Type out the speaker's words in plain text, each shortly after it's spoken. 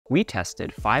We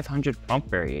tested 500 prompt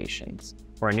variations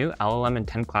for a new LLM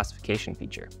intent classification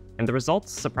feature, and the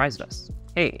results surprised us.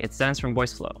 Hey, it's Dennis from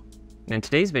Voiceflow, and in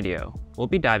today's video, we'll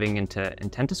be diving into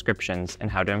intent descriptions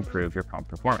and how to improve your prompt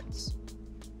performance.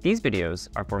 These videos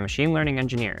are for machine learning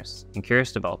engineers and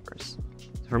curious developers.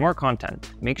 So for more content,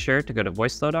 make sure to go to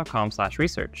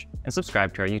voiceflow.com/research and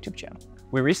subscribe to our YouTube channel.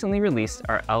 We recently released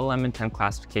our LLM intent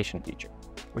classification feature,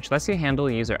 which lets you handle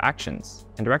user actions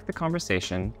and direct the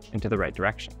conversation into the right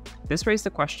direction. This raised the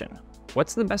question,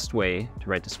 what's the best way to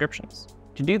write descriptions?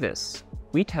 To do this,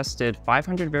 we tested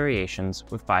 500 variations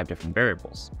with 5 different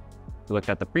variables. We looked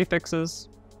at the prefixes,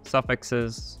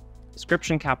 suffixes,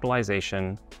 description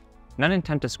capitalization,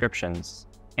 non-intent descriptions,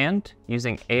 and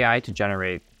using AI to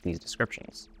generate these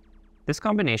descriptions. This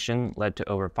combination led to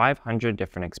over 500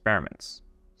 different experiments.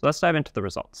 So let's dive into the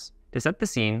results. To set the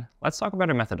scene, let's talk about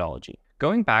our methodology.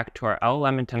 Going back to our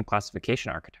LLM intent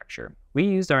classification architecture, we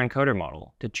used our encoder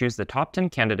model to choose the top 10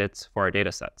 candidates for our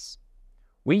datasets.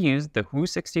 We used the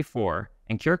WHO64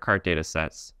 and CureCart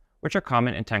datasets, which are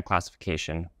common intent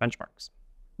classification benchmarks.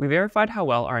 We verified how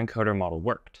well our encoder model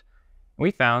worked.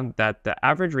 We found that the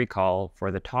average recall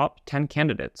for the top 10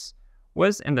 candidates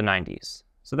was in the 90s,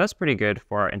 so that's pretty good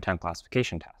for our intent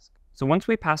classification task. So once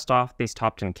we passed off these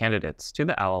top 10 candidates to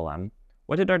the LLM,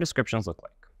 what did our descriptions look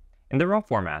like? In the raw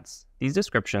formats, these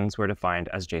descriptions were defined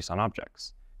as JSON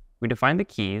objects. We defined the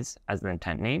keys as the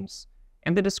intent names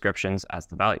and the descriptions as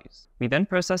the values. We then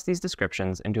processed these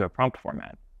descriptions into a prompt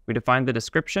format. We defined the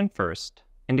description first,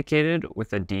 indicated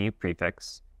with a D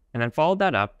prefix, and then followed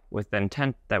that up with the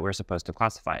intent that we're supposed to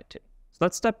classify it to. So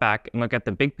let's step back and look at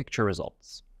the big picture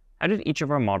results. How did each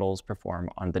of our models perform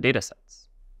on the datasets?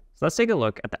 So let's take a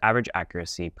look at the average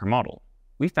accuracy per model.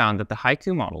 We found that the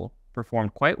Haiku model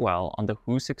performed quite well on the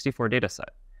WHO64 dataset,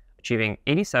 achieving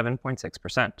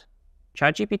 87.6%.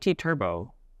 ChatGPT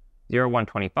Turbo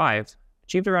 0125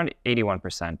 achieved around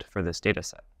 81% for this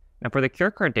dataset. Now for the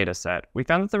CureCart dataset, we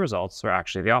found that the results were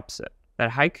actually the opposite,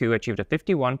 that Haiku achieved a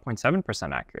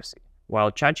 51.7% accuracy, while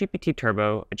ChatGPT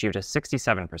Turbo achieved a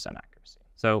 67% accuracy.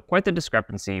 So quite the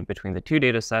discrepancy between the two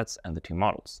datasets and the two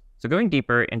models. So going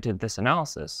deeper into this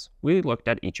analysis, we looked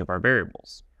at each of our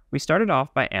variables. We started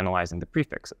off by analyzing the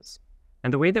prefixes.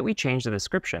 And the way that we changed the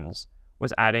descriptions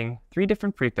was adding 3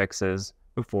 different prefixes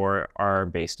before our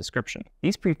base description.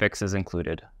 These prefixes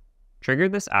included trigger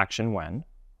this action when,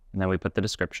 and then we put the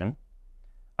description,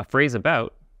 a phrase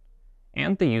about,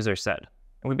 and the user said.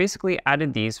 And we basically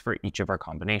added these for each of our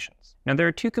combinations. Now there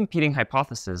are 2 competing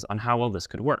hypotheses on how well this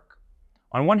could work.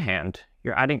 On one hand,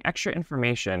 you're adding extra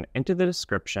information into the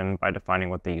description by defining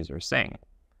what the user is saying.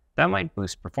 That might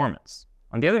boost performance.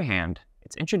 On the other hand,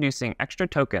 it's introducing extra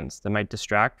tokens that might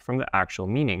distract from the actual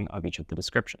meaning of each of the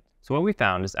descriptions. So what we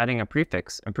found is adding a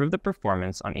prefix improved the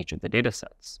performance on each of the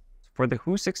datasets. For the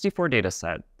WHO64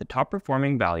 dataset, the top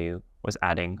performing value was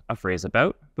adding a phrase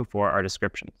about before our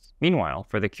descriptions. Meanwhile,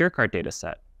 for the CureCart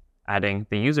dataset, adding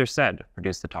the user said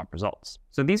produced the top results.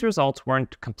 So these results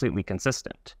weren't completely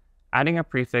consistent. Adding a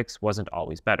prefix wasn't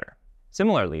always better.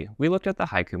 Similarly, we looked at the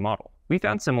Haiku model. We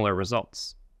found similar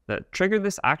results. The trigger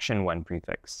this action when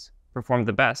prefix performed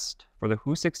the best for the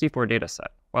WHO64 dataset,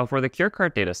 while for the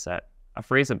CureCart dataset, a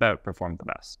phrase about performed the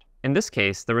best. In this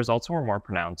case, the results were more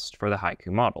pronounced for the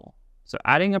Haiku model, so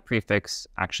adding a prefix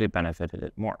actually benefited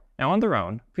it more. Now on their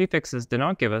own, prefixes did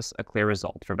not give us a clear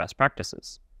result for best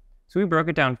practices, so we broke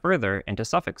it down further into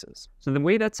suffixes. So the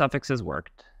way that suffixes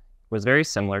worked was very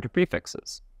similar to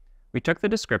prefixes. We took the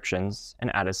descriptions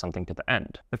and added something to the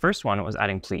end. The first one was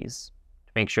adding please,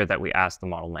 to make sure that we asked the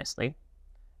model nicely,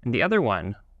 and the other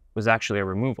one was actually a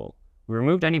removal. We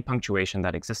removed any punctuation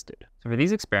that existed. So for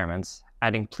these experiments,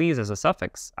 adding please as a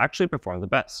suffix actually performed the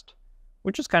best,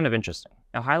 which is kind of interesting.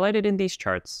 Now highlighted in these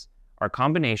charts are a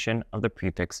combination of the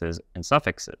prefixes and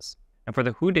suffixes. And for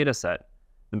the WHO dataset,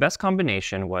 the best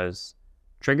combination was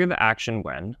trigger the action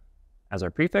when as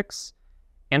our prefix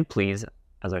and please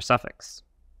as our suffix.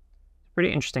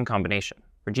 Pretty interesting combination.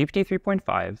 For GPT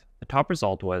 3.5, the top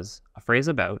result was a phrase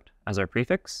about as our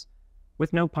prefix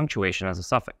with no punctuation as a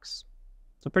suffix.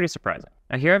 So pretty surprising.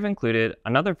 Now here I've included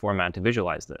another format to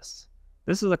visualize this.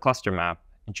 This is a cluster map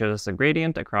and shows us a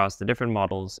gradient across the different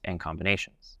models and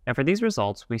combinations. Now for these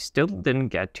results, we still didn't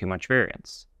get too much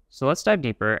variance. So let's dive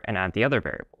deeper and add the other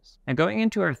variables. Now going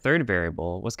into our third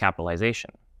variable was capitalization.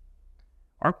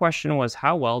 Our question was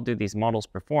how well do these models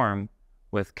perform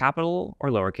with capital or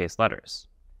lowercase letters?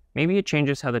 Maybe it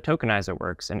changes how the tokenizer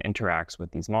works and interacts with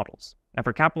these models. Now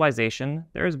for capitalization,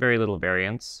 there is very little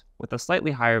variance, with a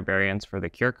slightly higher variance for the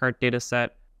CureCart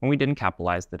dataset when we didn't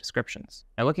capitalize the descriptions.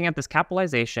 Now looking at this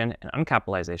capitalization and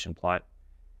uncapitalization plot,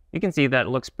 You can see that it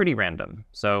looks pretty random,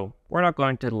 so we're not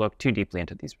going to look too deeply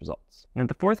into these results. And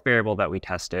the fourth variable that we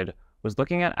tested was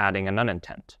looking at adding a none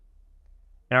intent.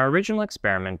 In our original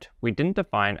experiment, we didn't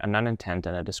define a none intent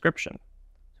in a description.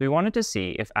 So we wanted to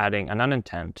see if adding a none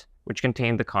intent, which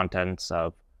contained the contents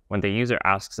of when the user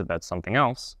asks about something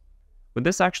else, would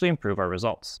this actually improve our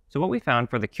results? So what we found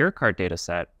for the Kickstart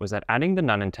dataset was that adding the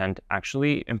none intent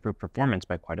actually improved performance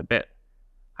by quite a bit.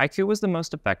 Haiku was the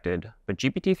most affected, but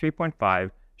GPT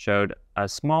 3.5 showed a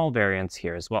small variance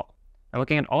here as well. And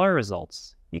looking at all our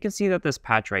results, you can see that this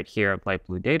patch right here of light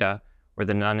blue data, where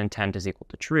the none intent is equal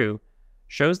to true,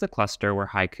 shows the cluster where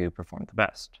Haiku performed the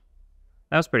best.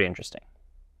 That was pretty interesting.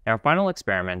 Our final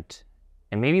experiment,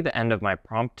 and maybe the end of my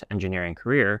prompt engineering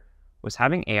career, was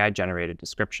having AI-generated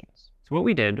descriptions. So what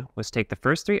we did was take the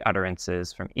first 3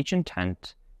 utterances from each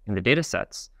intent in the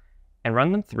datasets and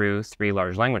run them through 3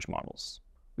 large language models.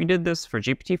 We did this for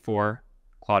GPT-4,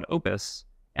 Claude Opus,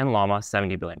 and Llama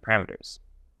 70 billion parameters.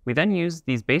 We then used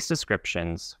these base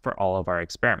descriptions for all of our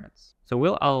experiments. So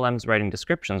will LLMs writing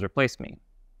descriptions replace me?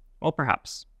 Well,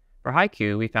 perhaps. For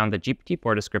Haiku, we found that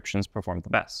GPT-4 descriptions performed the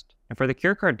best. And for the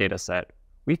Kickstart dataset,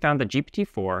 we found that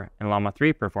GPT-4 and Llama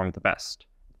 3 performed the best,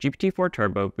 GPT-4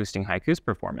 Turbo boosting Haiku's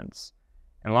performance,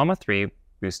 and Llama 3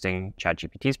 boosting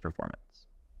ChatGPT's performance.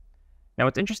 Now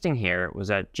what's interesting here was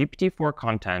that GPT-4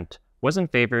 content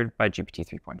wasn't favored by GPT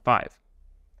 3.5.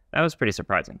 That was pretty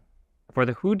surprising. For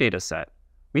the Who dataset,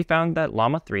 we found that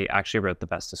Llama 3 actually wrote the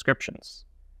best descriptions.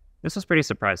 This was pretty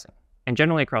surprising. And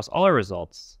generally across all our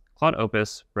results, Claude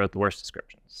Opus wrote the worst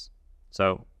descriptions.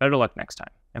 So better luck next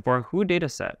time. And for our Who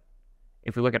dataset,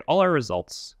 if we look at all our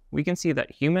results, we can see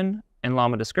that human and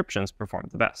Llama descriptions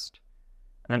performed the best.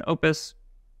 And then Opus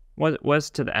was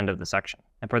to the end of the section.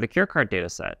 And for the Kickstart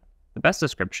dataset, the best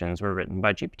descriptions were written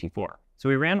by GPT-4. So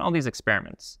we ran all these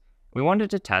experiments. We wanted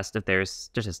to test if they're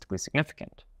statistically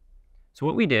significant. So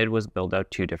what we did was build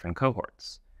out 2 different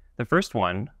cohorts. The first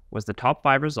one was the top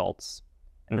 5 results,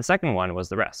 and the second one was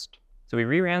the rest. So we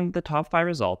reran the top 5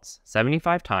 results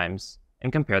 75 times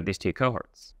and compared these 2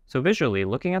 cohorts. So visually,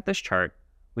 looking at this chart,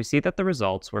 we see that the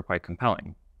results were quite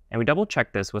compelling. And we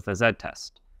double-checked this with a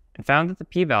Z-test and found that the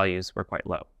p-values were quite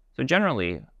low. So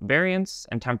generally, variance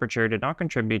and temperature did not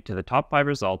contribute to the top 5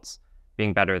 results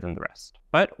being better than the rest.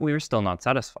 But we were still not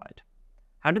satisfied.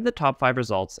 How did the top 5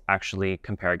 results actually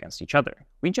compare against each other?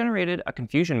 We generated a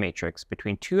confusion matrix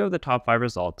between 2 of the top 5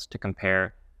 results to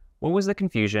compare what was the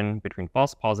confusion between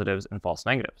false positives and false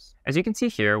negatives. As you can see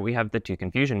here, we have the 2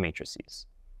 confusion matrices.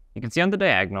 You can see on the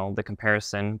diagonal the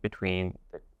comparison between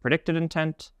the predicted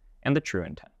intent and the true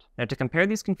intent. Now to compare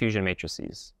these confusion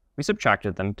matrices, we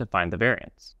subtracted them to find the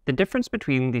variance. The difference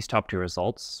between these top 2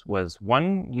 results was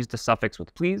one used a suffix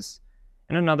with please,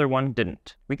 and another one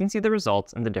didn't. We can see the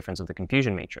results in the difference of the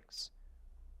confusion matrix,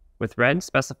 with red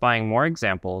specifying more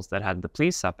examples that had the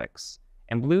please suffix,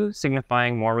 and blue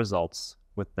signifying more results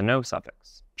with the no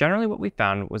suffix. Generally what we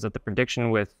found was that the prediction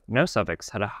with no suffix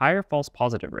had a higher false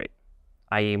positive rate,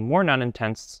 i.e. more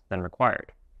non-intents than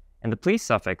required, and the please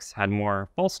suffix had more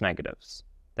false negatives,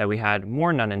 that we had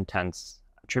more non-intents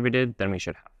attributed than we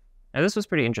should have. Now this was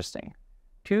pretty interesting.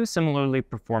 2 similarly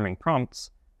performing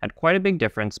prompts had quite a big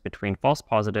difference between false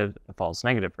positive and false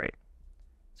negative rate.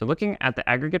 So looking at the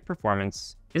aggregate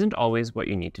performance isn't always what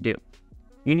you need to do.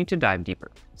 You need to dive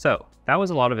deeper. So that was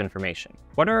a lot of information.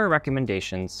 What are our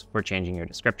recommendations for changing your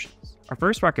descriptions? Our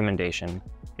first recommendation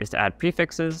is to add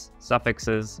prefixes,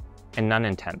 suffixes, and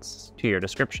non-intents to your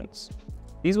descriptions.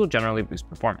 These will generally boost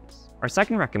performance. Our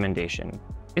second recommendation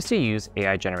is to use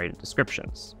AI-generated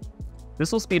descriptions.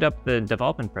 This will speed up the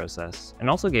development process and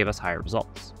also gave us higher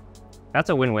results. That's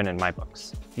a win-win in my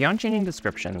books. Beyond changing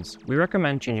descriptions, we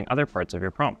recommend changing other parts of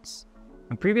your prompts.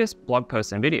 In previous blog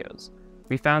posts and videos,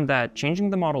 we found that changing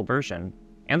the model version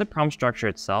and the prompt structure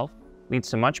itself leads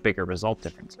to much bigger result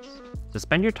differences. So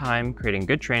spend your time creating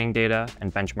good training data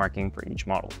and benchmarking for each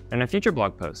model. In a future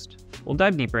blog post, we'll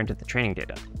dive deeper into the training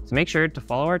data. So make sure to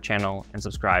follow our channel and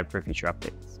subscribe for future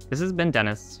updates. This has been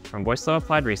Dennis from Voiceflow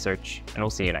Applied Research, and we'll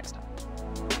see you next time.